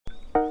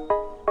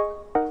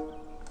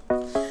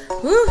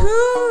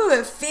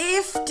Woohoo!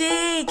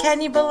 50!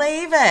 Can you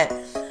believe it?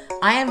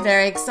 I am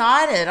very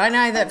excited. I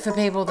know that for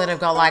people that have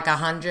got like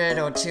 100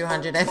 or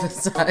 200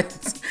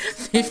 episodes,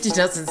 50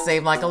 doesn't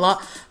seem like a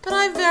lot, but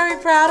I'm very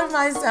proud of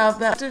myself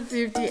that after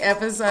 50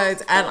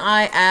 episodes, and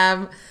I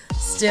am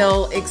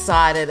still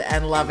excited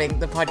and loving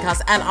the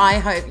podcast, and I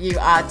hope you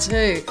are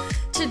too.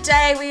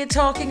 Today we are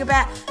talking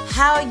about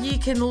how you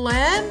can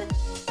learn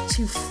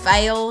to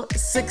fail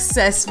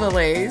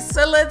successfully.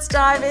 So let's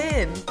dive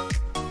in.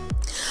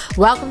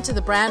 Welcome to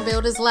the Brand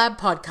Builders Lab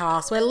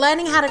podcast. We're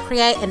learning how to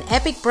create an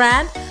epic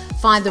brand,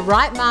 find the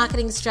right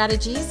marketing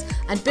strategies,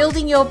 and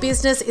building your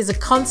business is a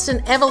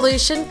constant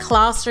evolution,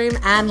 classroom,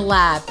 and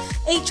lab.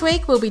 Each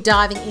week, we'll be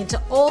diving into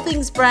all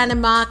things brand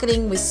and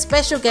marketing with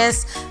special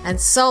guests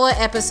and solo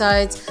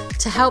episodes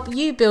to help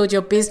you build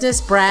your business,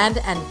 brand,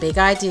 and big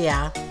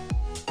idea.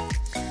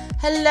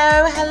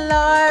 Hello,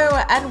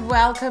 and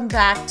welcome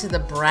back to the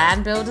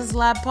Brand Builders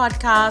Lab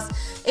podcast.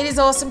 It is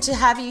awesome to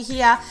have you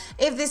here.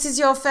 If this is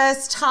your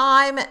first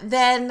time,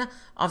 then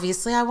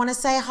obviously I want to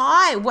say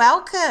hi,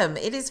 welcome.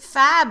 It is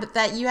fab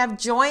that you have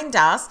joined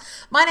us.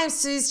 My name's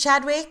Suze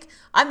Chadwick.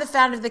 I'm the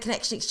founder of The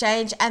Connection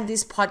Exchange, and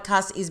this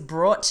podcast is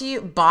brought to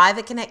you by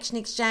The Connection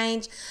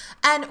Exchange.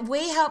 And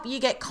we help you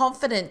get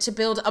confident to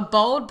build a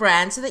bold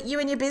brand so that you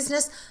and your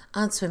business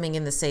aren't swimming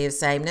in the sea of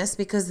sameness,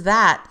 because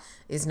that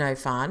is no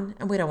fun,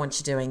 and we don't want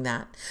you doing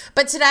that.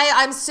 But today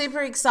I'm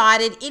super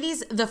excited. It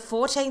is the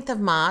 14th of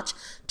March,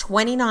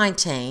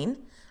 2019.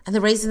 And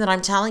the reason that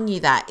I'm telling you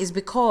that is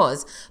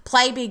because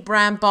Play Big,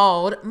 Brand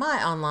Bold,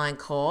 my online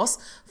course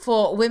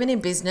for women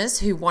in business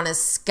who want to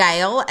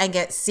scale and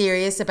get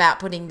serious about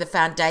putting the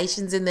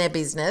foundations in their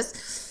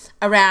business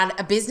around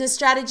a business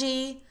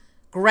strategy,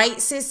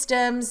 great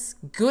systems,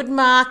 good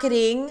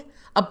marketing,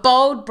 a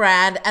bold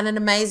brand, and an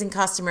amazing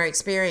customer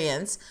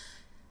experience.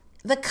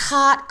 The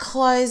cart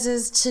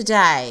closes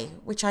today,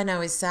 which I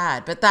know is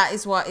sad, but that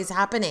is what is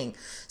happening.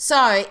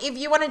 So if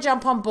you want to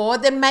jump on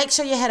board, then make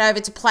sure you head over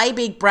to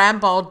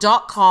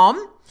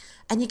playbigbrandbold.com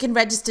and you can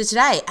register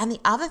today. And the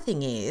other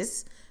thing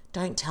is,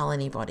 don't tell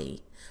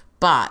anybody,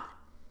 but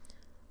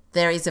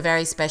there is a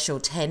very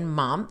special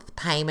 10-month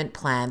payment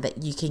plan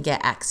that you can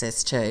get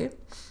access to,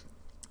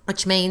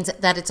 which means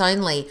that it's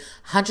only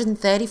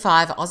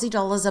 135 Aussie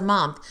dollars a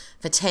month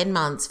for 10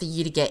 months for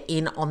you to get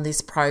in on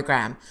this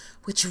program,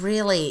 which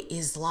really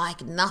is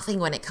like nothing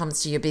when it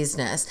comes to your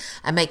business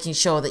and making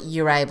sure that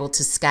you're able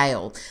to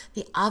scale.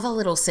 The other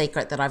little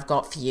secret that I've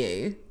got for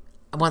you,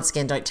 once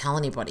again, don't tell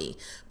anybody,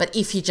 but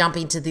if you jump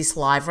into this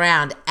live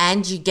round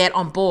and you get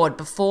on board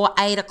before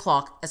 8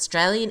 o'clock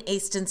Australian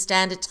Eastern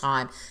Standard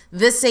Time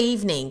this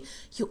evening,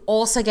 you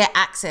also get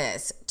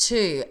access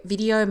to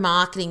Video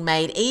Marketing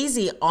Made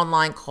Easy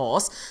online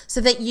course so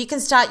that you can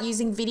start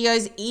using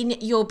videos in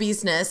your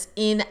business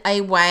in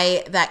a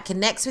way that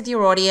connects with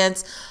your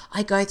audience.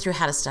 I go through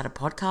how to start a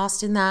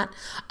podcast in that.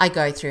 I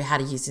go through how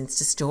to use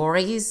Insta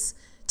Stories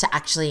to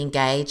actually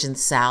engage and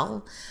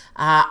sell.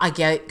 I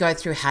go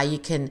through how you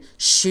can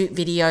shoot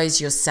videos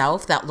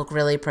yourself that look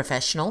really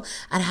professional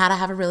and how to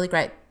have a really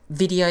great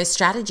video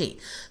strategy.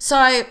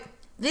 So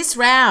this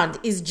round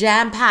is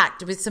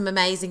jam-packed with some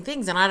amazing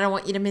things, and I don't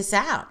want you to miss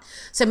out.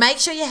 So make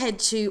sure you head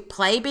to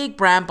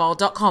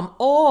playbigbrandbold.com,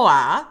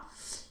 or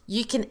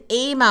you can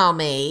email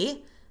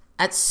me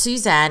at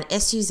Suzanne,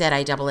 Suzanne,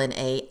 at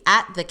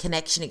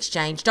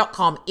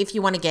theconnectionexchange.com if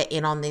you want to get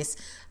in on this,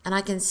 and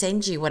I can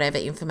send you whatever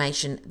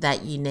information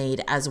that you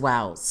need as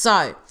well.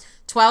 So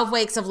 12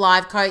 weeks of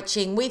live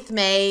coaching with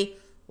me,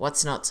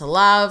 what's not to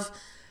love,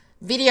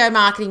 Video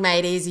Marketing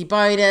Made Easy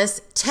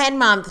bonus,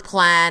 10-month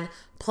plan,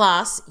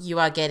 plus you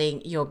are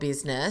getting your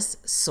business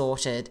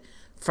sorted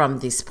from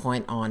this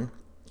point on.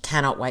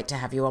 Cannot wait to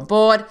have you on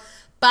board.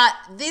 But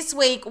this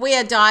week we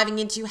are diving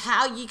into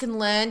how you can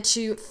learn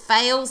to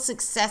fail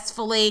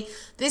successfully.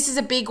 This is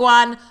a big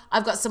one.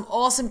 I've got some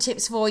awesome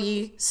tips for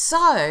you.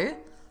 So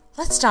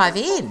let's dive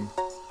in.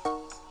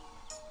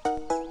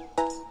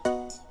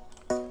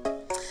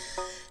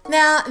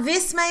 Now,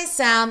 this may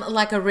sound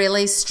like a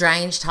really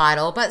strange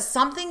title, but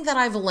something that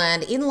I've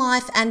learned in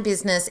life and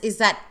business is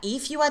that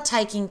if you are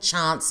taking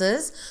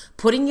chances,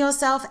 putting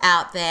yourself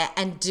out there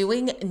and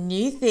doing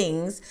new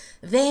things,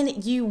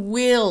 then you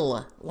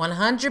will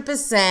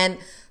 100%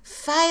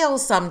 fail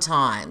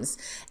sometimes.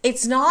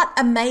 It's not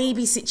a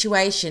maybe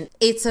situation,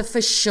 it's a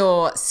for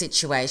sure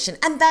situation.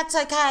 And that's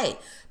okay,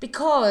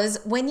 because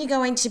when you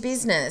go into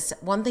business,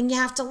 one thing you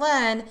have to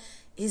learn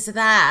is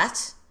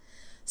that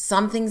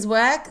some things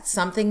work,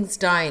 some things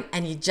don't,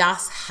 and you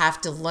just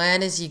have to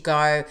learn as you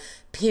go,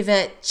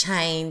 pivot,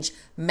 change,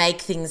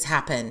 make things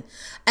happen.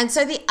 And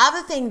so the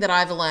other thing that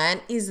I've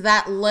learned is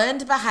that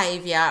learned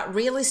behavior,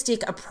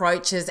 realistic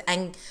approaches,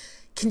 and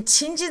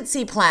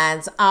contingency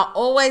plans are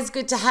always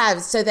good to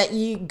have so that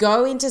you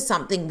go into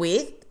something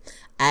with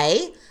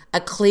A,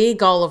 a clear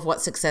goal of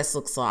what success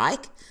looks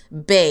like,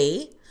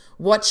 B,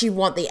 what you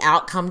want the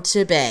outcome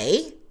to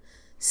be,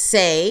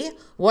 C,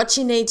 what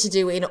you need to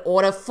do in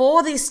order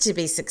for this to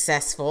be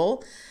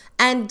successful,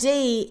 and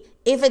D,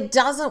 If it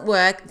doesn't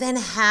work, then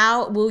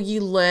how will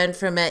you learn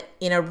from it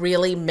in a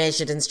really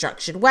measured and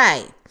structured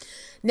way?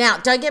 Now,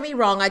 don't get me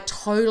wrong, I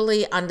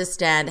totally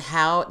understand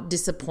how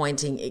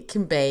disappointing it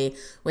can be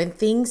when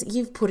things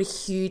you've put a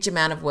huge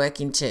amount of work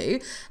into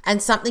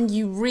and something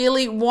you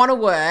really want to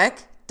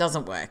work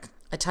doesn't work.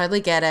 I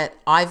totally get it.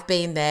 I've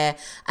been there,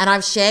 and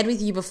I've shared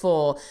with you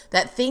before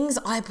that things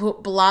I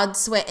put blood,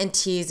 sweat, and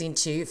tears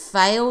into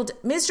failed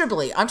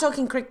miserably. I'm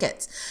talking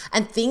crickets.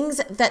 And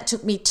things that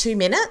took me 2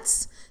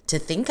 minutes to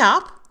think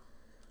up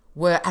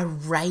were a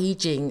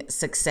raging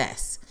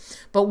success.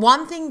 But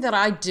one thing that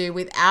I do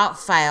without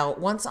fail,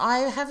 once I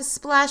have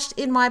splashed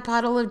in my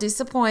puddle of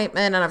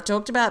disappointment, and I've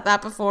talked about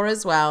that before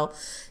as well,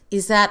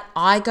 is that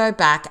I go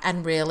back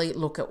and really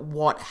look at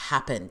what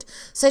happened.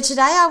 So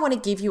today I want to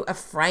give you a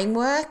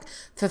framework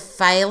for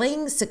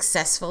failing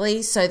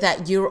successfully so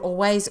that you're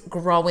always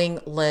growing,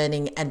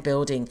 learning, and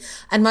building.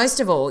 And most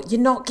of all, you're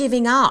not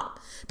giving up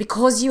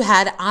because you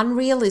had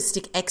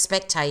unrealistic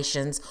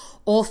expectations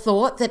or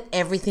thought that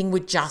everything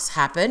would just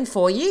happen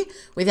for you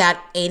without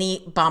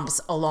any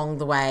bumps along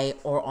the way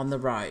or on the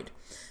road.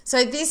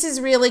 So this is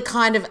really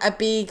kind of a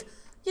big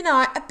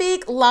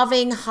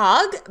loving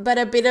hug, but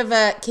a bit of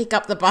a kick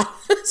up the butt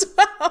as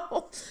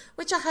well,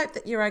 which I hope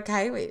that you're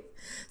okay with.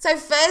 So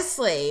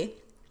firstly,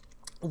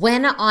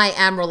 when I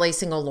am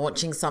releasing or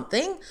launching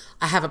something,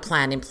 I have a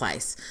plan in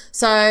place.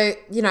 So,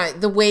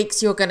 the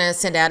weeks you're going to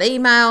send out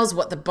emails,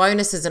 what the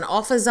bonuses and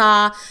offers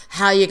are,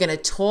 how you're going to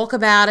talk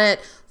about it,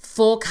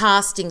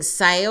 forecasting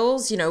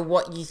sales,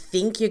 what you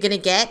think you're going to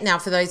get. Now,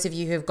 for those of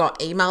you who've got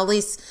email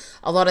lists,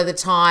 a lot of the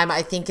time,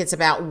 I think it's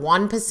about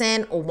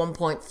 1% or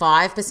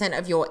 1.5%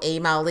 of your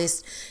email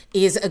list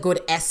is a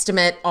good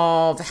estimate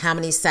of how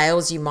many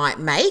sales you might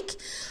make.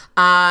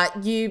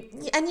 You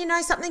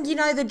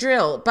know the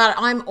drill, but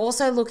I'm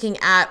also looking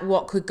at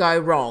what could go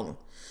wrong.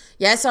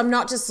 Yeah, so I'm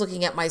not just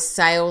looking at my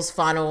sales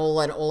funnel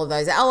and all of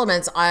those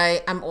elements.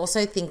 I am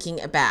also thinking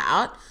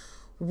about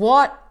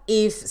what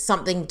if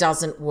something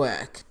doesn't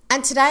work.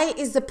 And today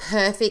is the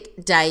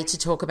perfect day to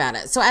talk about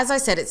it. So as I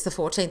said, it's the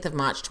 14th of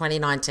March,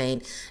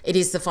 2019. It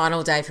is the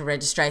final day for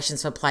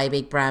registrations for Play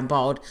Big, Brand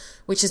Bold,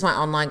 which is my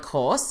online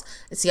course.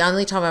 It's the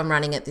only time I'm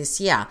running it this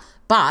year.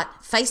 But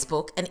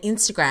Facebook and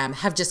Instagram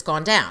have just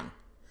gone down.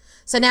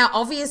 So now,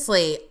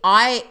 obviously,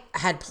 I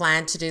had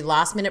planned to do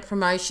last minute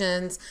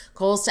promotions,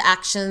 calls to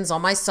actions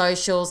on my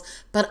socials,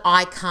 but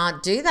I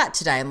can't do that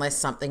today unless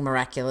something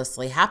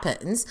miraculously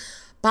happens.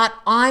 But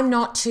I'm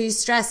not too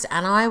stressed,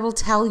 and I will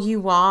tell you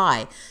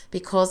why.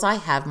 Because I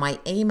have my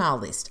email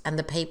list, and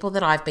the people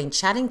that I've been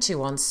chatting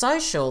to on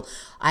social,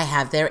 I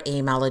have their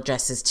email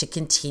addresses to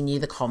continue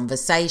the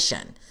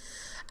conversation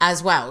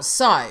as well.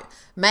 So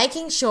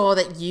making sure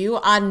that you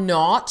are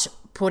not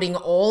putting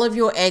all of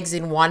your eggs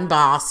in one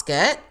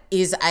basket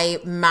is a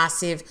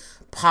massive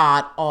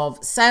part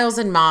of sales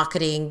and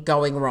marketing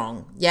going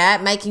wrong. Yeah,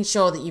 making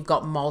sure that you've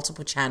got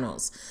multiple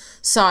channels.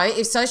 So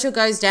if social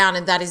goes down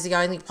and that is the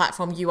only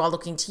platform you are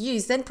looking to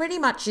use, then pretty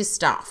much you're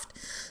stuffed.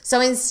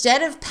 So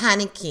instead of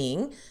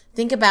panicking,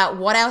 think about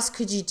what else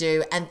could you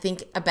do and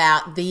think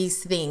about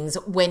these things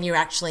when you're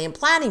actually in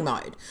planning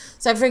mode.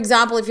 So for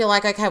example, if you're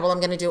like, okay, well,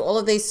 I'm going to do all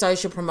of these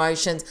social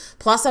promotions,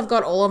 plus I've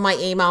got all of my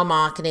email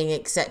marketing,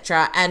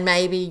 etc. And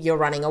maybe you're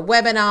running a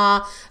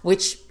webinar,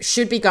 which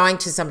should be going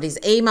to somebody's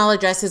email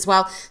address as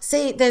well.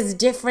 See, there's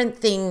different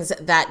things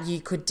that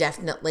you could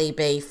definitely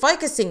be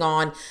focusing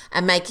on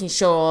and making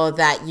sure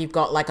that you've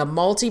got like a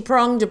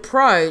multi-pronged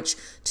approach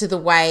to the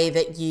way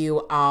that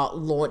you are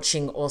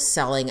launching or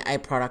selling a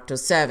product or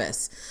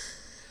service.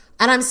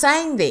 And I'm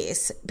saying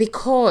this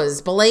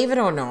because, believe it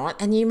or not,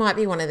 and you might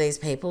be one of these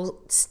people,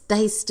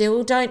 they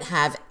still don't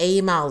have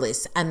email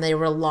lists and they're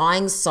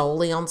relying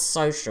solely on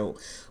social,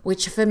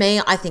 which for me,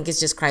 I think is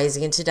just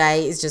crazy. And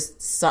today is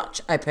just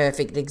such a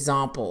perfect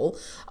example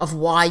of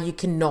why you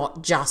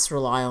cannot just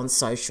rely on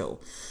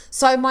social.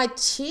 So my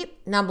tip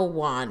number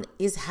one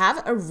is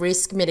have a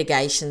risk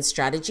mitigation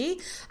strategy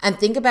and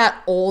think about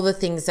all the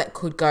things that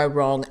could go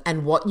wrong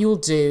and what you'll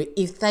do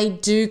if they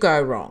do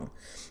go wrong.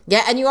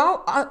 Yeah, and you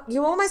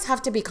almost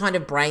have to be kind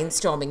of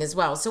brainstorming as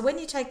well. So when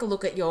you take a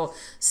look at your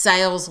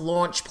sales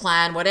launch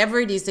plan,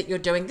 whatever it is that you're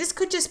doing, this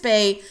could just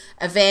be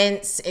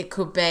events, it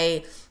could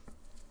be,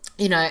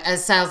 a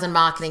sales and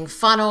marketing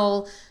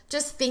funnel.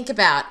 Just think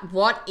about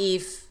what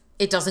if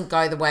it doesn't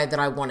go the way that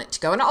I want it to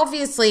go. And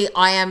obviously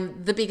I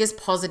am the biggest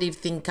positive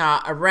thinker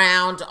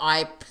around.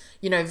 I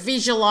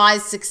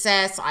visualize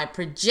success. I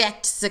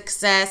project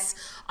success.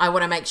 I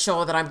want to make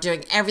sure that I'm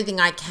doing everything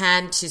I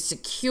can to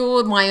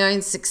secure my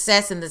own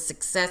success and the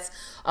success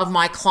of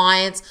my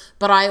clients.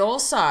 But I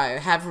also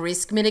have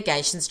risk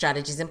mitigation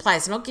strategies in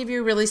place. And I'll give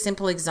you a really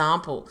simple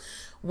example.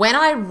 When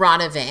I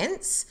run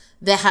events,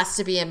 there has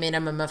to be a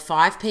minimum of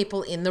 5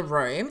 people in the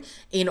room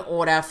in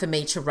order for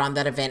me to run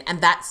that event.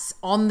 And that's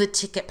on the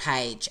ticket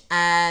page.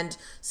 And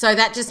so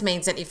that just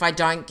means that if I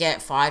don't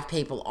get 5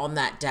 people on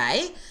that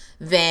day,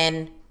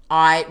 then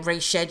I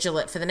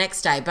reschedule it for the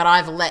next day, but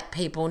I've let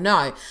people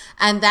know.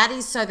 And that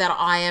is so that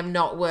I am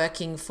not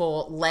working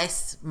for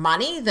less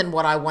money than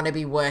what I want to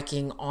be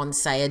working on,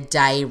 say, a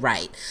day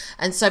rate.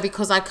 And so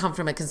because I come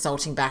from a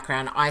consulting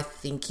background, I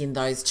think in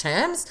those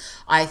terms.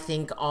 I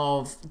think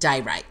of day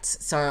rates.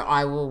 So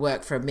I will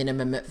work for a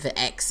minimum for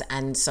X.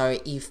 And so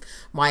if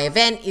my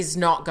event is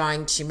not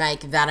going to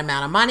make that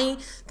amount of money,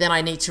 then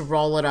I need to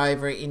roll it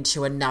over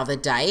into another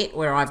date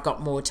where I've got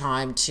more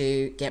time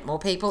to get more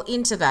people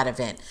into that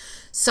event.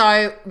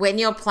 So when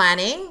you're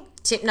planning,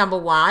 tip number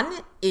 1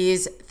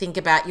 is think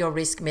about your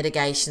risk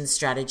mitigation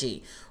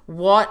strategy.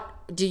 What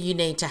do you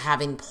need to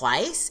have in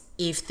place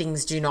if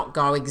things do not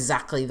go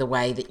exactly the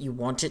way that you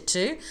want it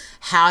to?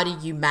 How do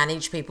you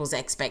manage people's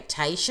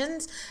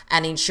expectations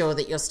and ensure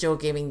that you're still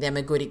giving them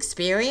a good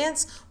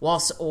experience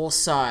whilst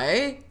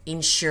also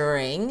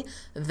ensuring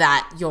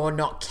that you're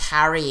not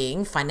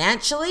carrying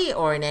financially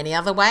or in any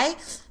other way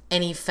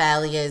any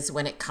failures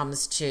when it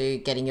comes to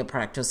getting your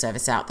product or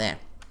service out there?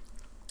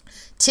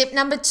 Tip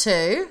number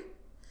 2,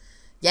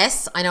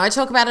 yes, I know I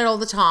talk about it all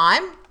the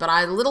time, but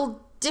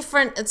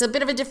it's a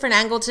bit of a different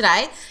angle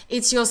today.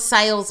 It's your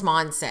sales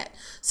mindset.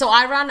 So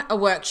I run a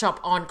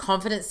workshop on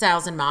confident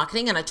sales and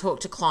marketing, and I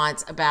talk to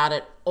clients about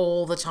it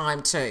all the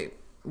time too,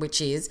 which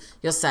is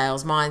your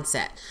sales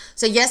mindset.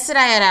 So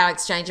yesterday at our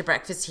Exchanger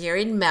breakfast here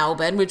in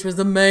Melbourne, which was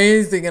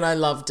amazing and I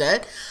loved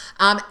it,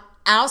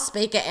 our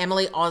speaker,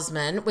 Emily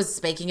Osman, was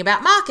speaking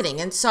about marketing.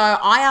 And so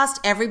I asked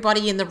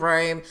everybody in the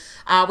room,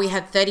 we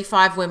had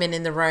 35 women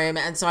in the room,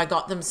 and so I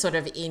got them sort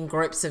of in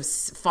groups of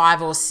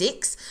 5 or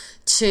 6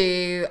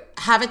 to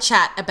have a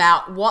chat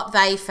about what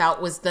they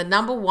felt was the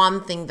number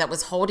one thing that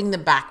was holding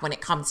them back when it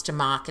comes to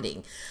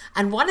marketing.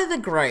 And one of the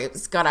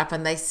groups got up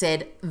and they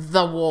said,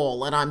 the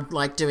wall. And I'm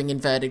like doing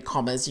inverted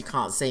commas. You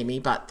can't see me,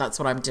 but that's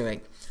what I'm doing.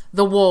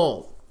 The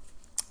wall.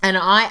 And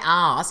I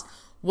asked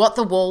what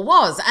the wall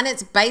was. And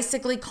it's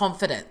basically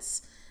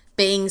confidence,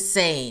 being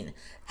seen,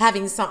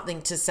 having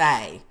something to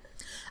say.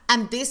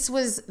 And this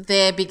was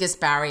their biggest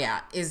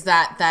barrier, is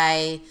that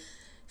they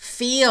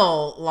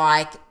feel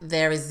like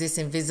there is this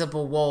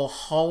invisible wall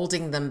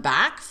holding them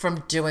back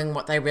from doing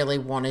what they really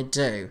want to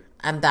do.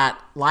 And that,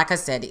 like I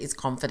said, is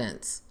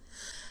confidence.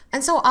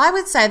 And so I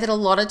would say that a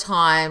lot of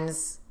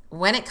times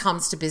when it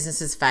comes to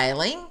businesses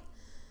failing,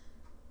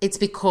 it's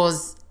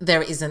because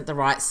there isn't the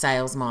right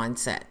sales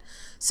mindset.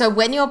 So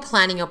when you're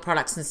planning your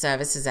products and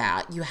services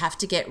out, you have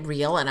to get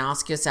real and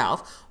ask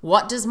yourself,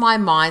 what does my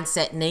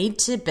mindset need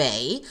to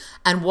be?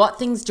 And what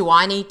things do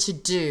I need to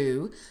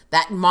do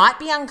that might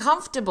be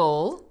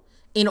uncomfortable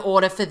in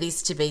order for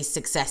this to be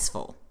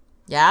successful?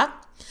 Yeah.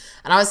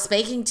 And I was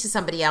speaking to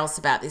somebody else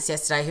about this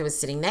yesterday who was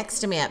sitting next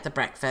to me at the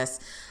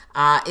breakfast,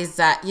 is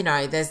that,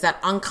 there's that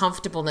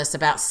uncomfortableness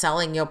about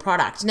selling your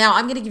product. Now,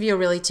 I'm going to give you a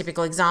really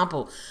typical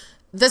example.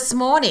 This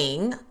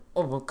morning,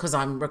 or because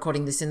I'm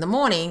recording this in the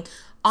morning,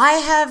 I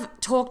have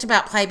talked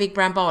about Play Big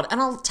Brand Bold,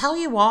 and I'll tell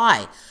you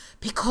why.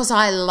 Because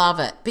I love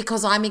it,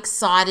 because I'm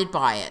excited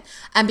by it,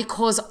 and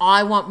because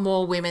I want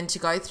more women to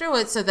go through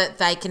it so that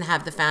they can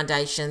have the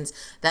foundations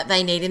that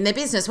they need in their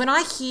business. When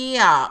I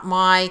hear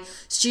my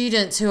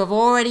students who have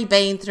already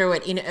been through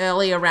it in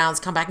earlier rounds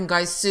come back and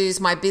go,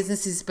 Suze, my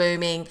business is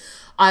booming,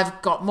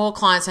 I've got more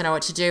clients I know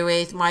what to do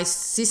with, my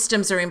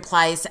systems are in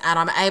place and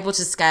I'm able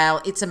to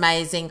scale, it's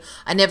amazing,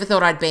 I never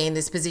thought I'd be in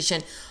this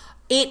position.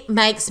 It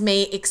makes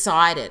me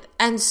excited.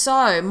 And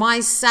so my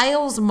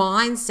sales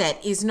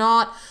mindset is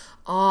not,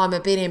 I'm a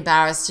bit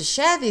embarrassed to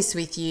share this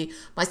with you.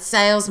 My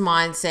sales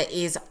mindset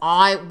is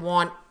I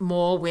want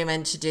more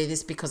women to do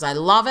this because I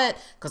love it,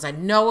 because I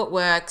know it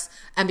works,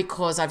 and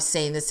because I've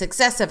seen the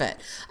success of it.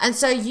 And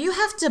so you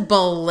have to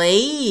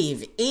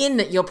believe in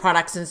your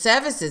products and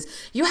services.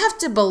 You have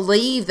to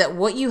believe that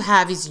what you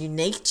have is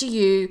unique to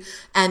you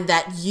and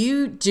that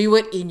you do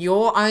it in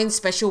your own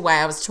special way.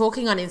 I was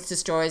talking on Insta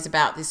Stories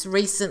about this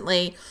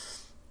recently.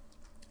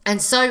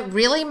 And so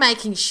really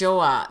making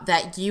sure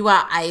that you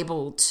are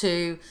able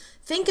to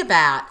think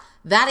about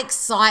that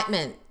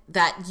excitement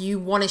that you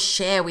want to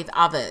share with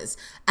others,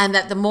 and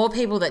that the more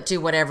people that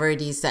do whatever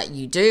it is that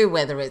you do,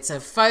 whether it's a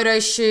photo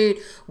shoot,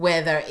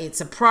 whether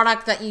it's a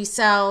product that you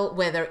sell,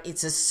 whether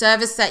it's a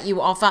service that you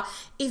offer,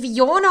 if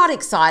you're not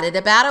excited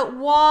about it,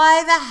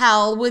 why the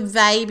hell would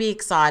they be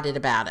excited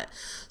about it?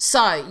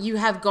 So you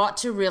have got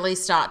to really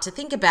start to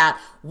think about,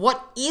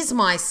 what is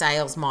my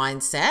sales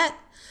mindset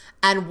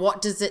and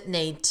what does it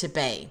need to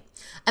be?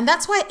 And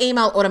that's why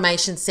email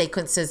automation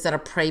sequences that are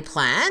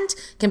pre-planned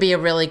can be a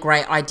really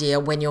great idea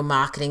when you're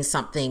marketing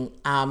something,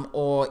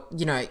 or,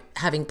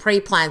 having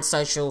pre-planned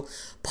social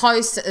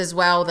posts as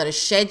well that are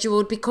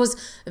scheduled, because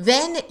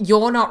then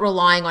you're not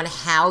relying on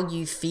how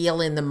you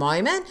feel in the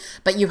moment,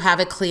 but you have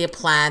a clear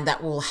plan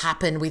that will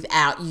happen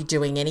without you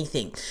doing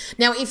anything.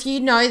 Now, if you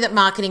know that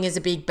marketing is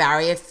a big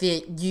barrier for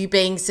you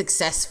being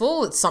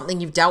successful, it's something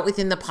you've dealt with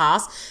in the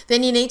past,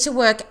 then you need to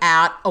work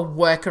out a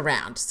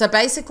workaround. So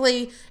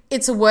basically,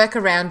 it's a work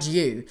around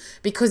you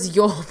because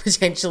you're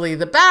potentially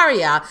the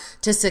barrier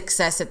to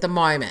success at the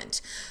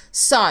moment.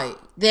 So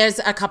there's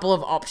a couple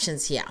of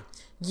options here.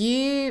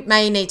 you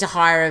may need to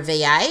hire a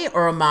VA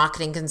or a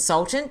marketing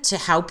consultant to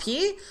help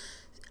you,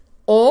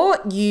 or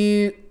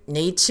you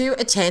need to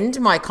attend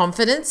my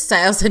confidence,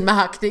 sales and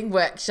marketing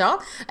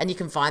workshop. And you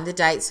can find the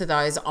dates for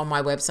those on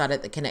my website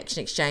at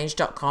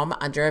theconnectionexchange.com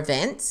under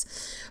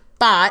events.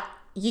 But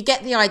you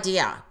get the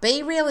idea.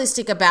 Be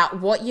realistic about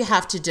what you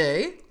have to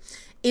do.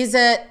 Is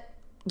it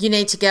you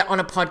need to get on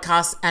a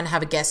podcast and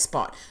have a guest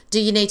spot? Do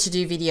you need to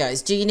do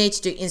videos? Do you need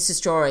to do Insta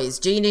stories?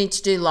 Do you need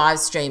to do live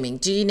streaming?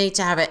 Do you need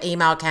to have an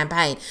email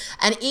campaign?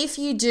 And if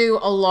you do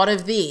a lot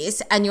of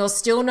this and you're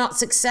still not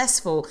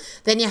successful,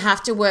 then you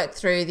have to work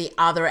through the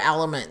other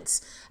elements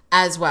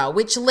as well,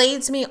 which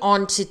leads me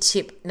on to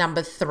tip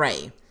number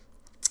 3.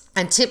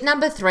 And tip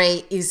number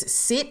 3 is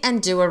sit and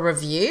do a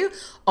review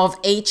of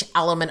each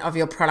element of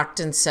your product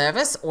and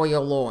service or your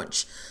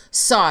launch.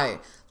 So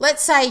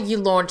let's say you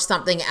launch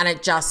something and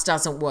it just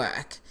doesn't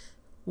work.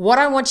 What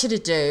I want you to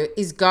do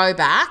is go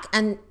back,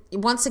 and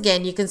once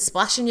again, you can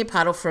splash in your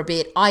puddle for a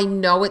bit. I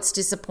know it's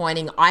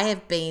disappointing. I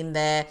have been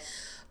there.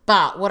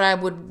 But what I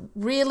would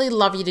really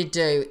love you to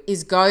do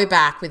is go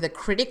back with a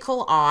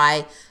critical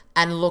eye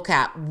and look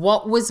at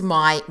what was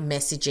my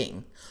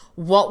messaging.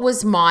 What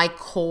was my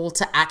call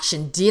to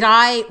action? Did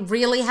I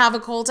really have a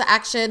call to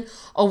action,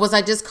 or was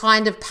I just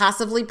kind of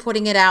passively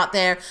putting it out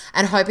there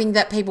and hoping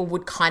that people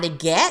would kind of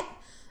get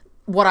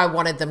what I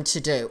wanted them to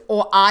do?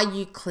 Or are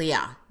you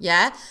clear?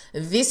 Yeah,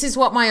 this is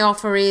what my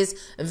offer is.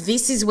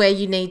 This is where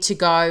you need to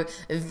go.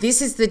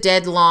 This is the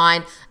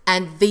deadline.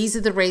 And these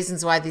are the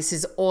reasons why this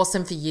is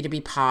awesome for you to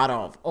be part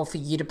of, or for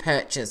you to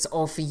purchase,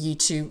 or for you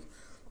to,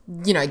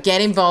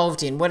 get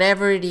involved in,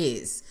 whatever it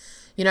is.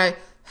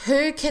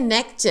 Who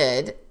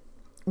connected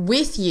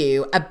with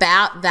you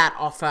about that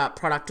offer,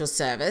 product, or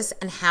service,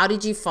 and how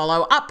did you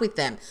follow up with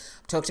them?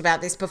 Talked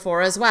about this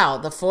before as well.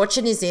 The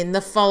fortune is in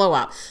the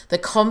follow-up. The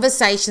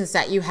conversations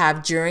that you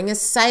have during a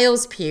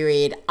sales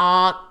period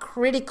are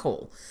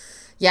critical.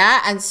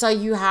 Yeah. And so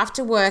you have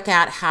to work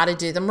out how to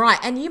do them right.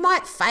 And you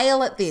might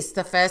fail at this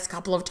the first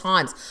couple of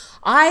times.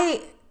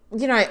 I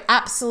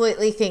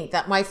absolutely think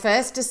that my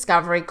first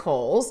discovery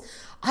calls,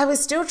 I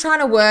was still trying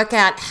to work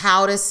out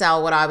how to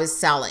sell what I was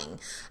selling.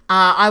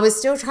 I was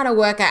still trying to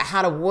work out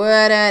how to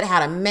word it, how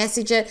to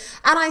message it.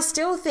 And I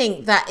still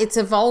think that it's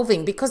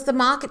evolving because the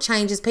market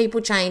changes,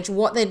 people change,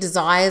 what their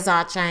desires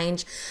are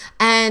change,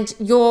 and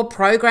your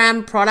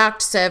program,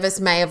 product, service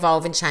may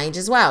evolve and change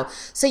as well.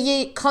 So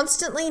you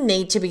constantly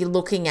need to be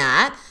looking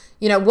at,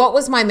 what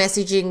was my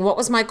messaging? What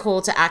was my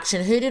call to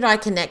action? Who did I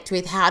connect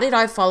with? How did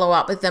I follow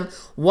up with them?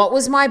 What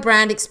was my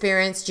brand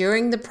experience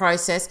during the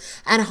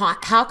process? And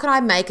how can I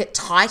make it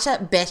tighter,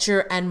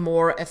 better, and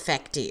more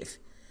effective?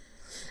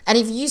 And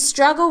if you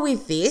struggle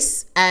with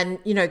this and,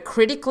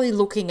 critically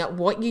looking at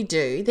what you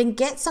do, then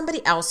get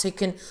somebody else who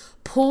can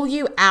pull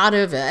you out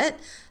of it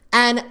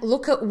and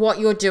look at what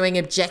you're doing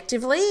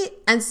objectively,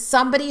 and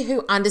somebody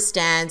who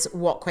understands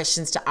what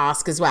questions to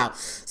ask as well.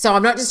 So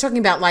I'm not just talking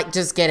about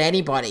just get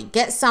anybody.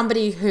 Get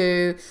somebody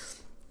who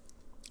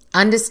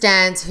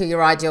understands who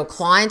your ideal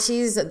client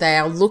is. They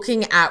are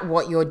looking at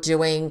what you're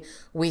doing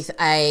with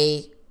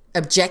a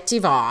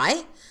objective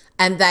eye,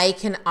 and they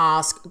can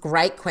ask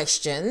great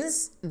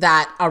questions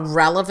that are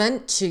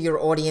relevant to your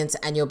audience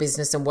and your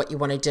business and what you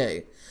want to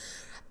do.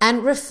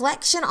 And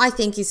reflection, I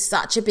think, is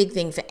such a big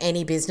thing for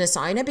any business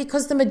owner,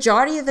 because the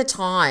majority of the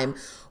time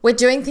we're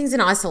doing things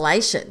in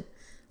isolation.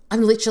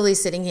 I'm literally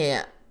sitting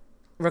here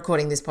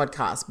recording this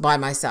podcast by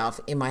myself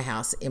in my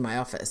house, in my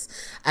office.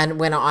 And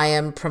when I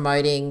am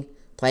promoting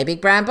Play Big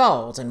Brand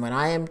Bold, and when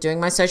I am doing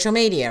my social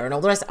media and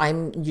all the rest,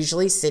 I'm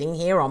usually sitting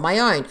here on my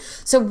own.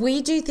 So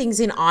we do things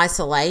in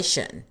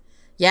isolation.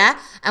 Yeah.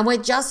 And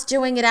we're just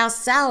doing it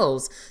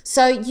ourselves.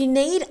 So you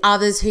need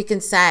others who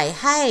can say,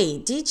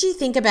 hey, did you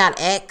think about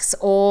X?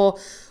 Or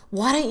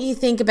why don't you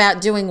think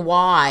about doing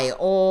Y?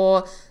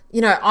 Or,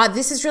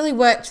 this has really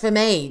worked for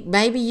me.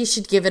 Maybe you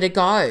should give it a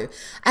go.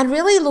 And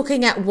really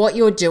looking at what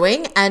you're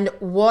doing and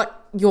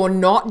what you're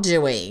not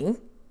doing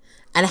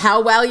and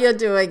how well you're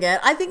doing it,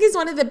 I think is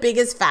one of the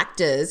biggest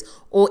factors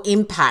or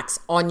impacts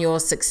on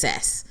your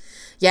success.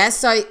 Yeah,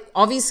 so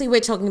obviously we're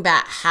talking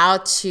about how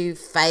to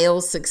fail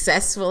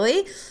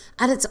successfully,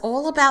 and it's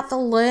all about the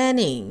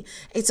learning.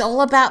 It's all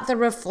about the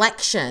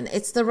reflection.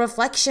 It's the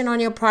reflection on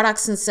your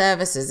products and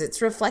services.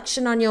 It's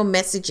reflection on your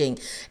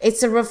messaging.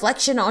 It's a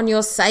reflection on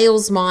your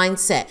sales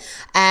mindset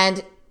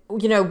and,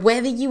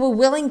 whether you were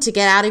willing to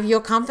get out of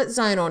your comfort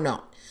zone or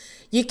not.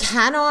 You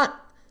cannot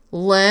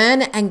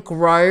learn and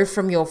grow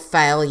from your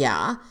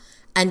failure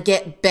and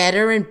get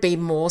better and be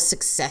more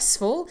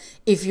successful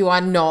if you are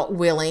not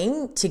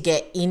willing to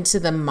get into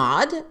the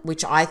mud,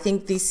 which I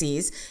think this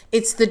is.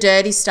 It's the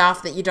dirty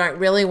stuff that you don't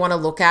really want to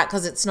look at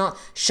because it's not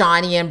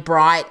shiny and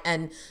bright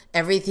and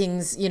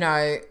everything's,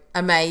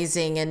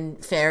 amazing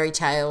and fairy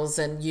tales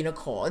and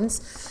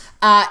unicorns.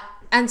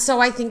 And so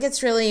I think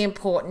it's really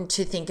important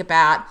to think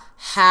about,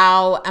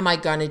 how am I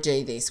going to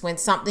do this? When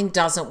something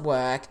doesn't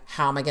work,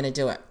 how am I going to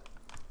do it?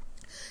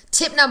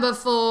 Tip number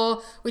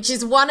 4, which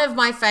is one of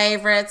my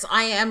favorites,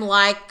 I am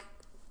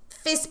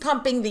fist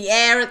pumping the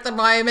air at the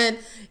moment,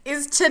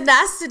 is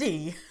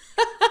tenacity.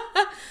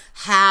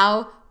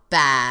 How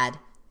bad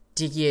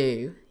do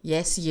you,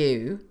 yes,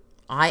 you,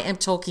 I am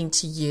talking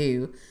to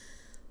you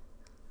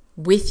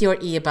with your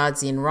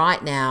earbuds in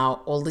right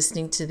now or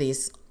listening to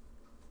this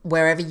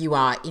wherever you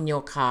are in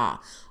your car.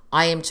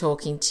 I am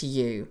talking to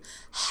you.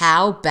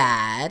 How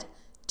bad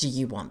do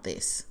you want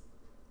this?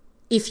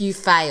 If you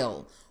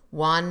fail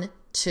 1,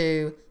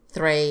 2,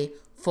 3,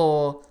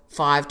 4,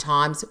 5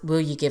 times,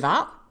 will you give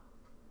up?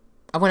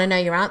 I want to know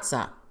your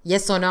answer.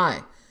 Yes or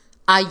no?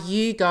 Are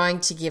you going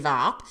to give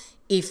up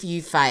if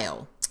you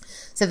fail?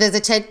 So there's a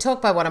TED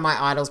talk by one of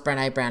my idols,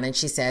 Brené Brown, and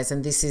she says,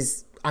 and this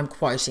is, I'm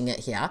quoting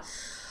it here,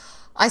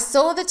 I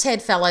saw the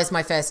TED Fellows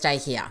my first day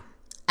here,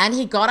 and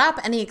he got up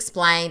and he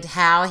explained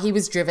how he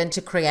was driven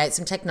to create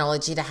some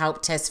technology to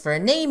help test for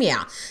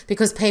anemia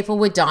because people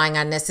were dying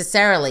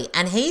unnecessarily.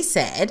 And he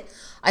said,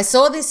 I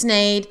saw this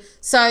need,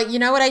 so you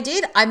know what I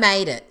did? I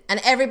made it. And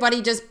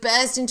everybody just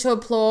burst into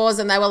applause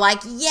and they were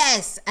like,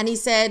 yes. And he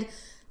said,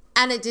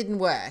 and it didn't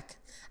work.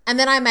 And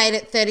then I made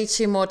it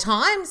 32 more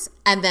times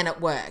and then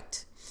it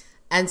worked.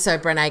 And so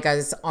Brené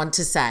goes on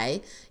to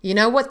say, you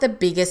know what the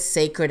biggest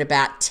secret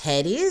about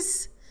TED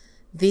is?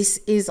 This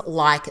is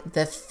like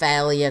the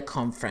failure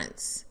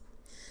conference.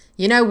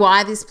 You know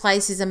why this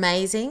place is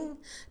amazing?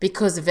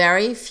 Because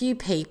very few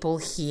people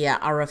here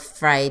are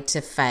afraid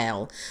to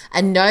fail.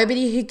 And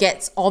nobody who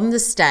gets on the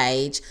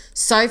stage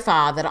so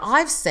far that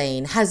I've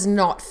seen has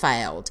not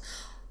failed.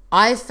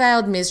 I've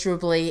failed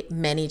miserably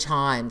many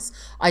times.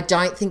 I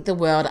don't think the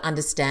world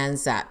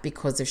understands that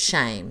because of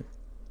shame.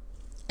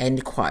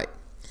 End quote.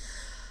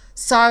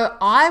 So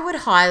I would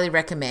highly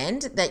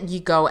recommend that you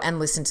go and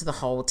listen to the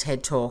whole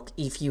TED Talk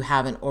if you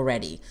haven't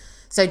already.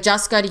 So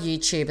just go to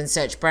YouTube and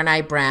search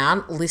Brené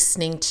Brown,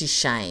 Listening to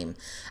Shame.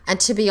 And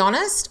to be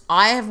honest,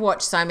 I have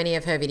watched so many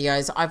of her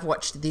videos. I've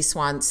watched this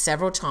one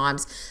several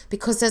times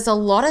because there's a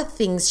lot of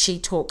things she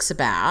talks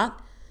about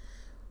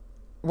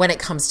when it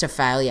comes to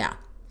failure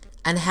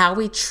and how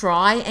we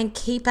try and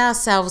keep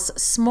ourselves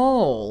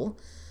small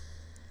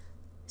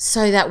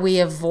so that we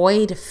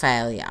avoid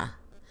failure.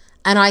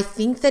 And I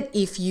think that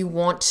if you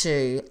want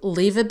to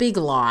live a big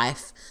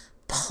life,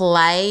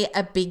 play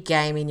a big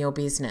game in your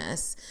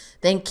business,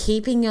 then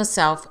keeping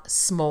yourself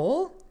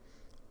small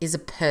is a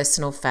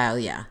personal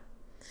failure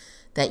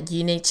that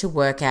you need to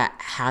work out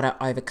how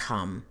to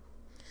overcome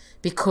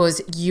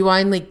because you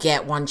only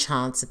get one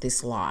chance at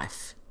this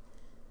life.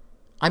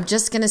 I'm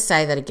just going to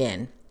say that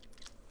again.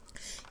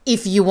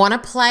 If you want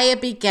to play a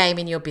big game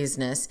in your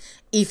business,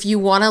 if you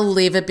want to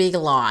live a big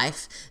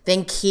life,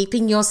 then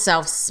keeping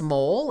yourself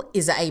small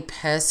is a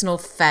personal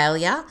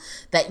failure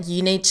that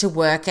you need to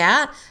work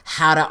out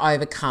how to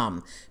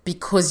overcome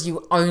because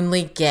you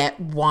only get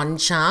one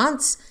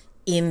chance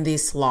in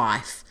this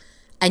life.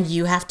 And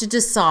you have to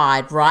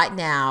decide right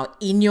now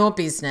in your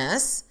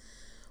business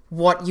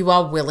what you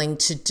are willing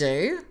to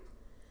do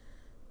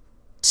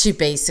to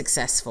be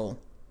successful.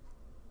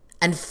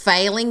 And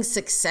failing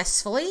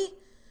successfully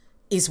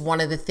is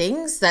one of the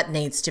things that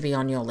needs to be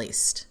on your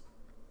list.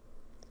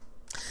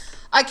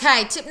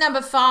 Okay, tip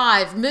number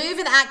 5, move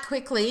and act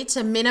quickly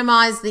to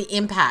minimize the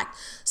impact.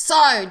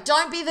 So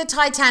don't be the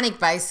Titanic,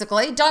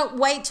 basically. Don't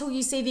wait till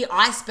you see the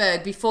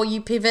iceberg before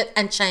you pivot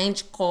and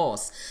change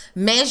course.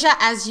 Measure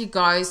as you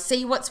go,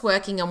 see what's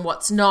working and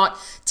what's not.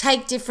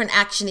 Take different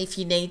action if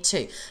you need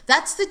to.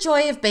 That's the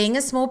joy of being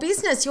a small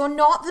business. You're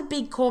not the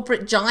big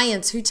corporate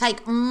giants who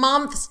take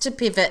months to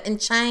pivot and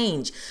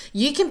change.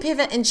 You can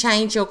pivot and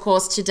change your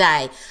course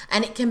today,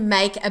 and it can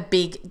make a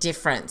big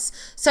difference.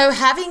 So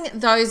having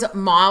those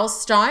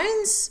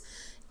milestones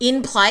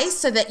in place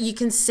so that you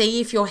can see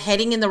if you're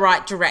heading in the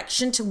right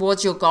direction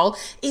towards your goal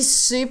is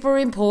super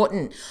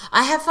important.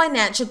 I have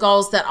financial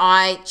goals that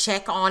I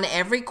check on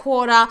every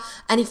quarter,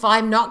 and if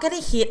I'm not going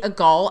to hit a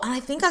goal, and I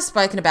think I've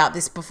spoken about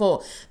this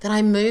before, then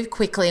I move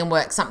quickly and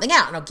work something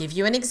out. And I'll give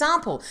you an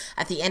example.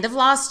 At the end of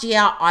last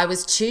year, I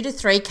was $2,000 to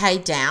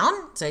 $3,000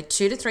 down, so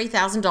 $2,000 to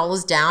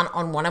 $3,000 down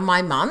on one of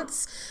my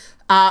months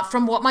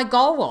from what my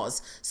goal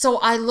was. So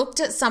I looked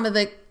at some of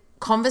the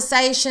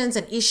conversations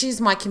and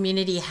issues my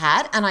community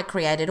had, and I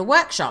created a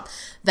workshop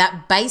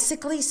that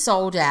basically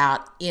sold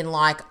out in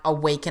like a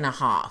week and a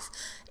half.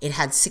 It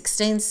had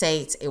 16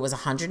 seats. It was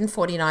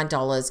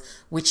 $149,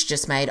 which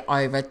just made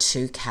over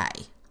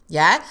 $2,000.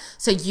 Yeah.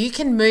 So you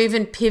can move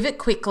and pivot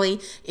quickly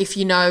if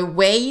you know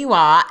where you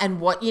are and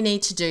what you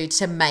need to do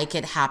to make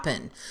it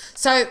happen.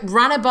 So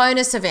run a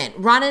bonus event,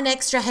 run an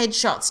extra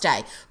headshots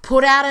day,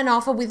 put out an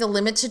offer with a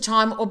limited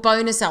time or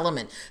bonus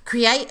element,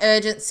 create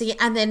urgency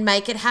and then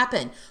make it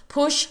happen.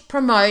 Push,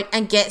 promote,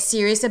 and get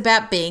serious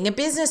about being a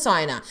business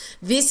owner.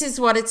 This is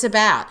what it's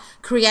about.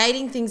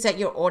 Creating things that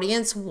your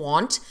audience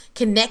want,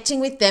 connecting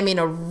with them in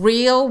a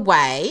real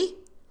way,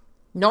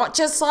 not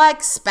just like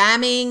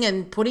spamming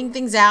and putting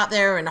things out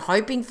there and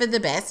hoping for the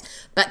best,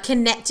 but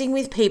connecting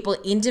with people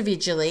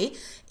individually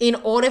in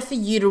order for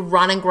you to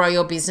run and grow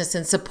your business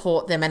and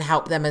support them and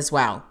help them as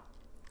well.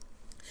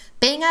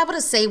 Being able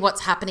to see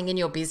what's happening in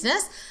your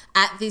business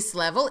at this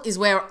level is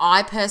where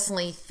I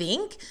personally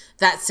think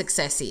that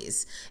success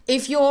is.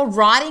 If you're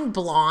riding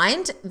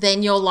blind,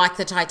 then you're like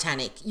the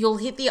Titanic. You'll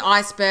hit the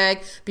iceberg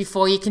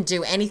before you can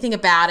do anything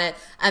about it.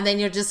 And then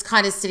you're just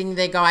kind of sitting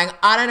there going,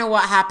 I don't know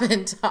what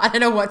happened. I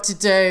don't know what to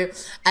do.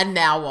 And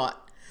now what?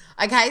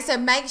 Okay, so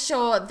make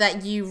sure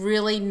that you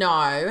really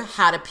know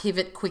how to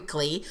pivot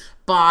quickly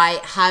by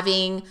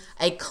having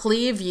a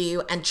clear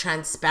view and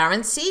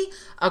transparency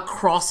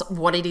across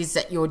what it is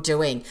that you're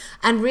doing,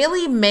 and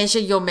really measure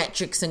your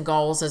metrics and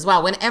goals as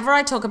well. Whenever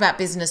I talk about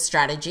business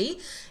strategy,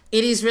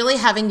 it is really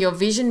having your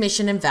vision,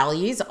 mission, and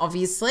values,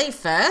 obviously,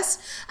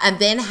 first, and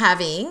then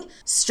having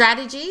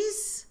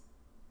strategies,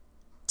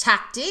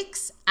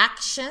 tactics,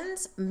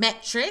 actions,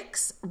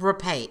 metrics,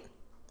 repeat.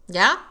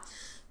 Yeah?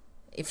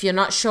 If you're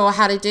not sure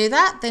how to do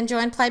that, then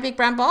join Play Big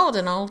Brand Bold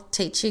and I'll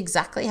teach you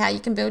exactly how you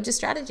can build your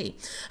strategy.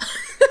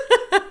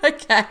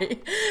 Okay,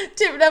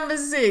 tip number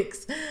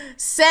 6,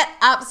 set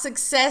up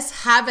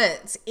success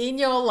habits in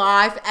your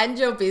life and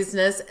your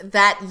business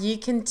that you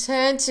can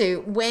turn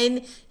to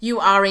when you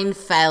are in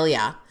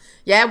failure.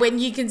 Yeah, when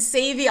you can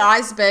see the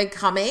iceberg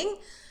coming,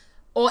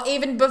 or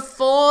even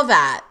before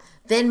that,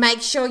 then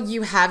make sure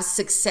you have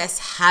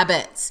success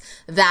habits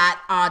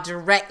that are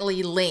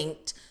directly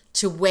linked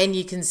to when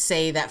you can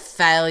see that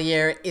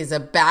failure is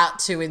about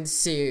to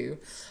ensue.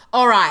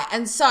 All right,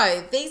 and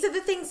so these are the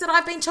things that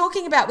I've been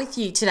talking about with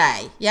you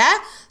today, yeah?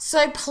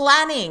 So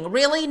planning,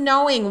 really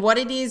knowing what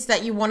it is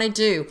that you want to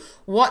do.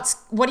 What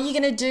are you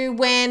going to do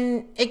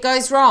when it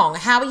goes wrong?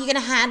 How are you going to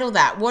handle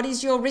that? What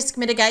is your risk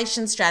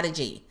mitigation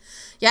strategy?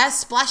 Yeah,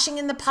 splashing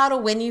in the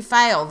puddle when you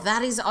fail,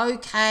 that is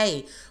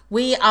okay.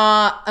 We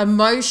are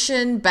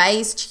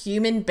emotion-based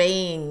human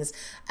beings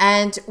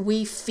and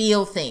we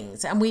feel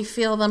things and we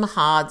feel them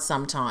hard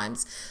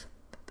sometimes.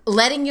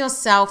 Letting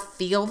yourself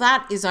feel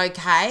that is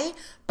okay,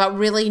 but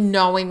really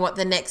knowing what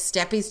the next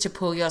step is to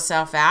pull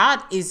yourself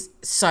out is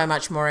so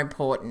much more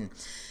important.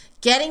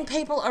 Getting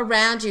people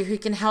around you who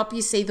can help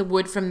you see the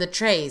wood from the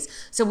trees.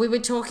 So we were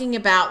talking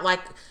about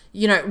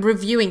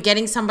reviewing,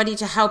 getting somebody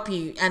to help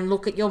you and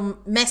look at your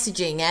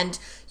messaging and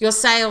your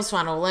sales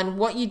funnel and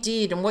what you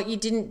did and what you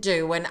didn't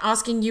do, and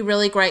asking you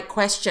really great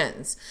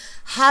questions.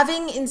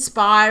 Having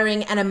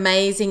inspiring and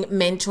amazing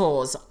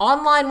mentors.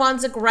 Online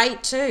ones are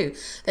great too,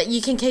 that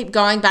you can keep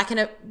going back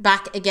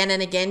again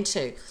and again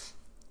to.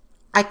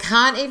 I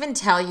can't even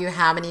tell you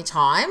how many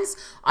times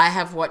I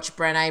have watched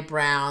Brené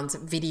Brown's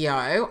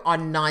video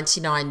on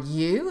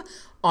 99U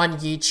on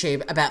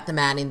YouTube about the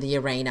man in the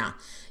arena.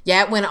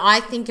 Yeah, when I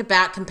think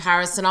about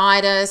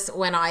comparisonitis,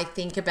 when I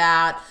think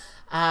about,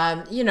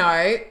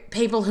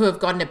 people who have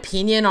got an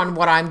opinion on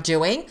what I'm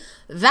doing,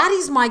 that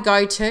is my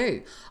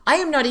go-to. I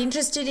am not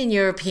interested in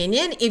your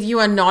opinion if you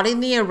are not in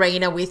the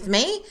arena with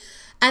me.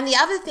 And the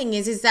other thing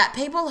is that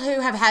people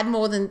who have had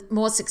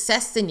more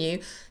success than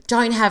you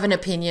don't have an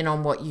opinion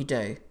on what you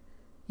do.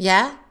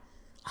 Yeah?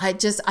 I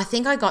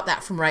think I got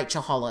that from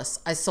Rachel Hollis.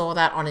 I saw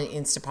that on an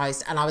Insta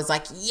post and I was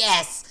like,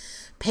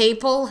 yes,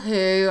 people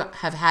who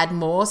have had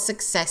more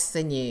success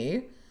than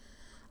you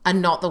are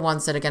not the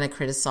ones that are going to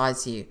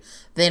criticize you.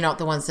 They're not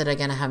the ones that are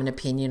going to have an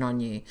opinion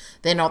on you.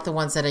 They're not the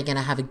ones that are going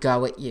to have a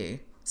go at you.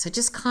 So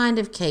just kind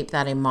of keep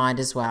that in mind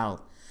as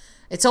well.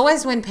 It's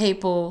always when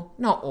people,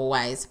 not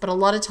always, but a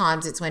lot of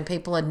times it's when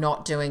people are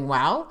not doing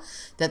well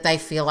that they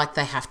feel like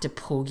they have to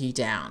pull you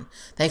down.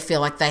 They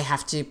feel like they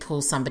have to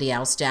pull somebody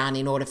else down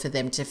in order for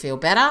them to feel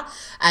better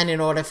and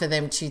in order for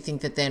them to think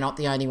that they're not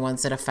the only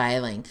ones that are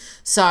failing.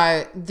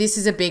 So this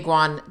is a big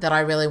one that I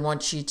really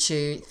want you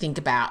to think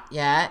about,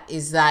 yeah,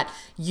 is that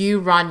you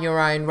run your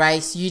own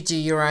race, you do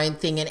your own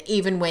thing, and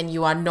even when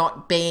you are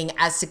not being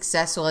as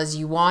successful as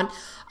you want,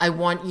 I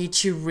want you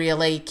to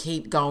really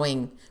keep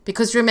going.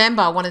 Because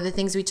remember, one of the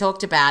things we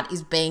talked about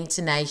is being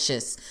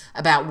tenacious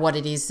about what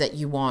it is that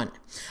you want.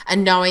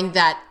 And knowing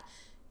that,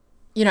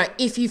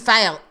 if you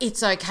fail,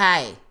 it's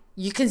okay.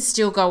 You can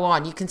still go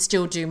on. You can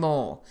still do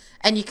more.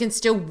 And you can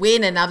still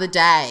win another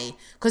day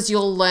because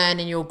you'll learn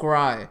and you'll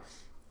grow.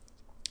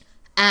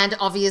 And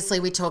obviously,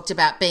 we talked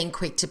about being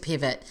quick to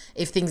pivot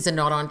if things are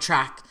not on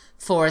track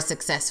for a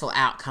successful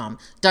outcome.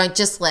 Don't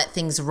just let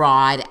things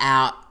ride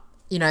out.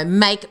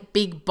 Make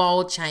big,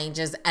 bold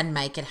changes and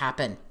make it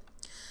happen.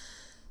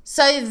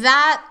 So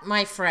that,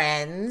 my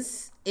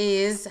friends,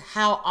 is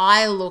how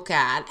I look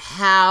at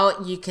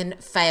how you can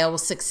fail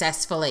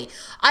successully.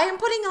 I am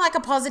putting a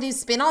positive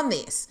spin on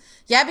this.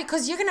 Yeah,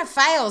 because you're going to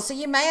fail. So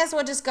you may as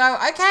well just go,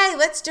 okay,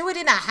 let's do it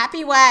in a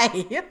happy way.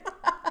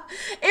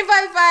 If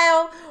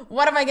I fail,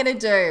 what am I going to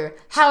do?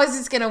 How is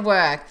this going to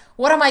work?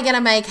 What am I going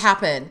to make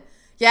happen?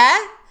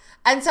 Yeah?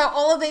 And so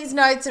all of these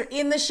notes are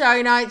in the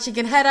show notes. You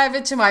can head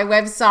over to my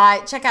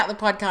website, check out the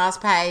podcast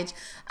page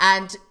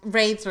and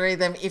read through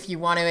them if you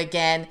want to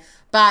again.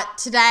 But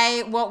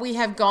today, what we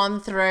have gone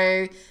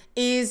through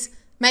is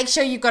make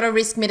sure you've got a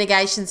risk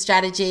mitigation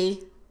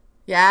strategy.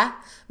 Yeah.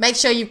 Make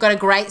sure you've got a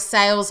great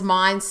sales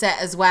mindset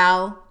as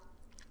well.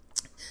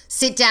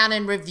 Sit down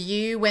and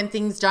review when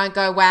things don't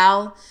go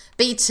well.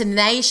 Be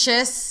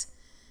tenacious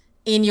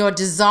in your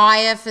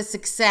desire for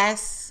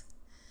success.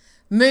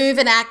 Move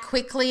and act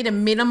quickly to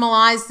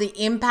minimize the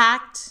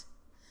impact.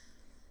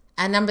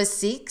 And number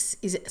 6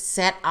 is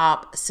set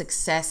up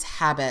success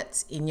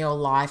habits in your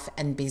life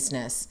and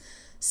business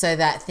so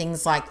that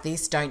things like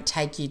this don't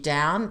take you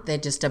down. They're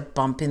just a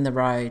bump in the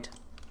road.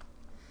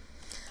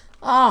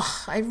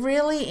 Oh, I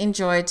really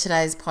enjoyed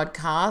today's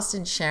podcast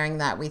and sharing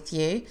that with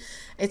you.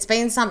 It's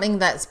been something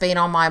that's been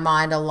on my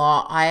mind a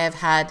lot. I have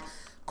had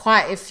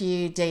quite a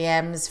few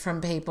DMs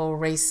from people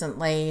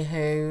recently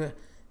who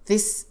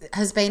this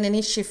has been an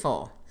issue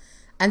for.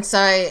 And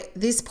so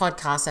this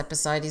podcast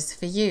episode is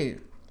for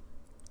you.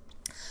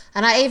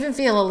 And I even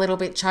feel a little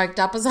bit choked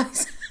up as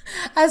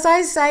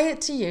I say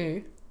it to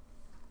you.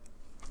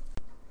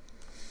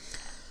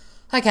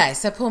 Okay,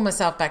 so pull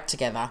myself back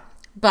together.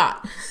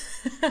 But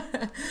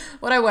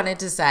what I wanted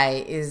to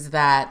say is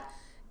that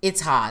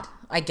it's hard.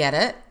 I get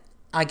it.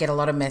 I get a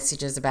lot of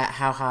messages about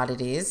how hard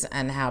it is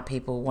and how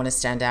people want to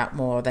stand out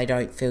more. They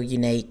don't feel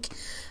unique.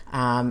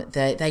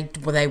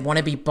 They want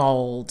to be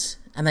bold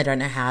and they don't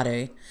know how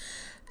to.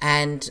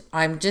 And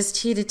I'm just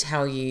here to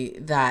tell you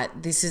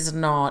that this is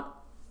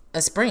not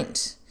a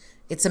sprint.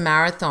 It's a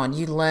marathon.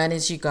 You learn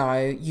as you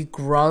go, you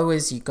grow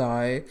as you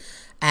go,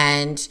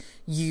 and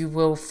you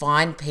will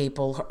find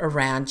people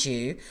around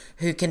you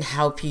who can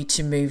help you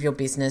to move your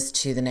business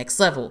to the next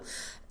level,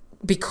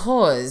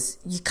 because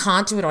you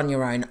can't do it on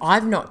your own.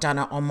 I've not done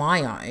it on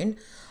my own.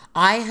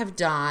 I have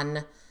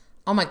done,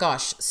 oh my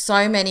gosh,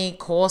 so many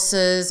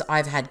courses.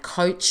 I've had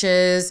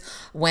coaches.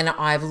 When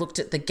I've looked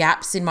at the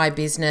gaps in my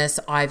business,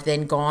 I've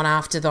then gone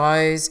after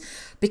those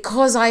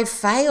because I've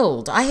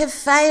failed. I have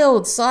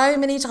failed so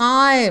many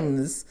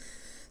times.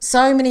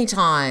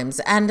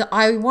 And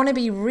I want to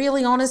be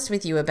really honest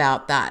with you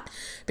about that,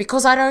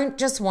 because I don't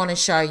just want to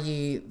show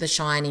you the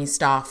shiny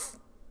stuff,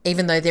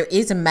 even though there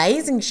is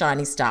amazing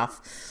shiny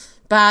stuff.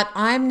 But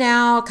I'm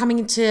now coming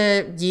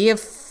into year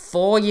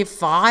 4, year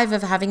 5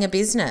 of having a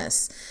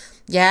business.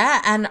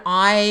 Yeah, and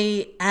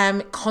I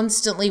am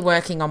constantly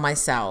working on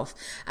myself,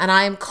 and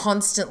I am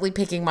constantly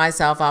picking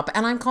myself up,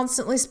 and I'm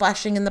constantly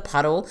splashing in the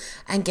puddle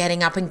and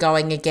getting up and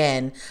going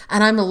again.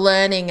 And I'm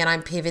learning and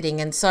I'm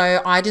pivoting. And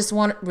so I just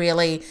want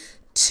really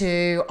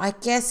to, I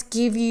guess,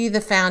 give you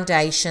the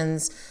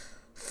foundations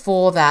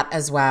for that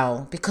as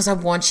well, because I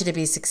want you to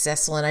be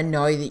successful and I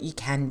know that you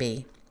can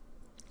be.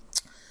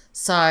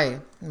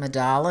 So, my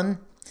darling,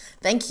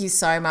 thank you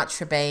so much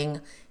for being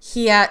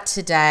here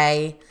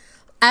today.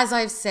 As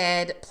I've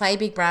said, Play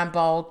Big Brand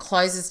Bold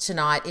closes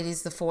tonight. It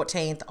is the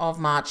 14th of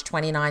March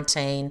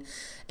 2019.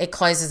 It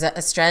closes at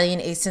Australian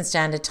Eastern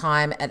Standard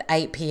Time at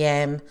 8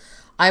 p.m.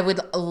 I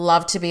would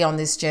love to be on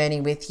this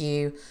journey with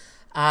you.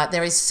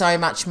 There is so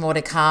much more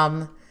to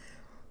come.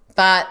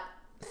 But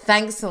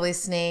thanks for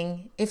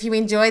listening. If you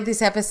enjoyed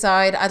this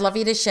episode, I'd love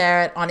you to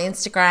share it on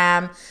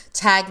Instagram.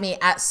 Tag me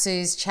at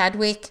Suze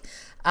Chadwick.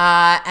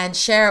 And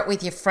share it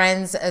with your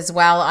friends as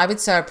well. I would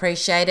so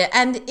appreciate it.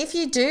 And if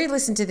you do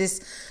listen to this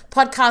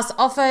podcast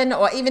often,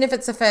 or even if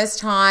it's the first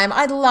time,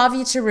 I'd love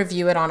you to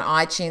review it on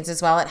iTunes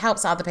as well. It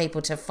helps other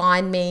people to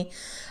find me.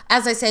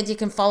 As I said, you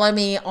can follow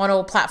me on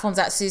all platforms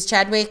at Suze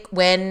Chadwick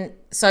when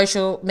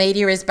social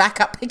media is back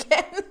up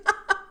again.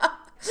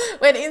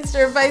 When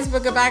Insta and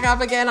Facebook are back up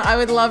again, I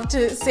would love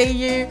to see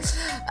you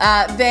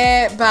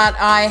there, but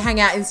I hang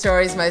out in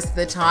stories most of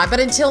the time. But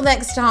until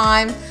next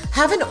time,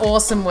 have an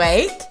awesome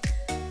week.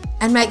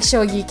 And make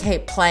sure you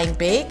keep playing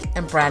big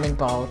and branding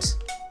bold.